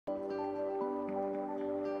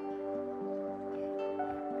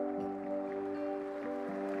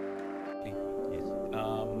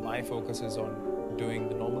my focus is on doing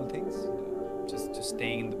the normal things, just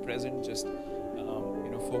staying in the present, just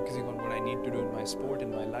focusing on what I need to do in my sport,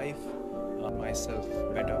 in my life, myself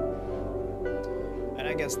better. And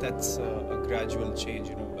I guess that's a gradual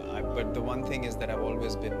change, but the one thing is that I've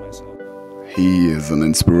always been myself. He is an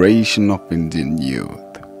inspiration of Indian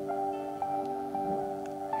youth.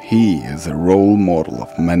 He is a role model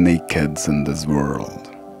of many kids in this world.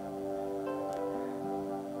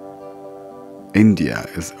 India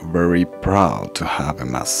is very proud to have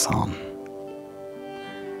him as son.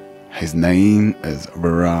 His name is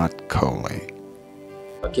Virat Kohli.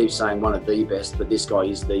 I keep saying one of the best, but this guy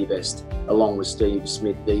is the best, along with Steve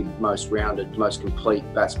Smith, the most rounded, most complete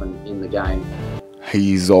batsman in the game.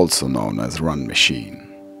 He is also known as Run Machine.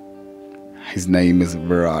 His name is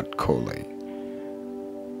Virat Kohli.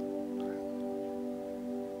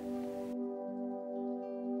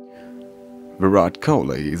 Virat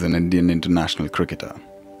Kohli is an Indian international cricketer,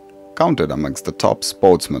 counted amongst the top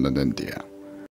sportsmen in India.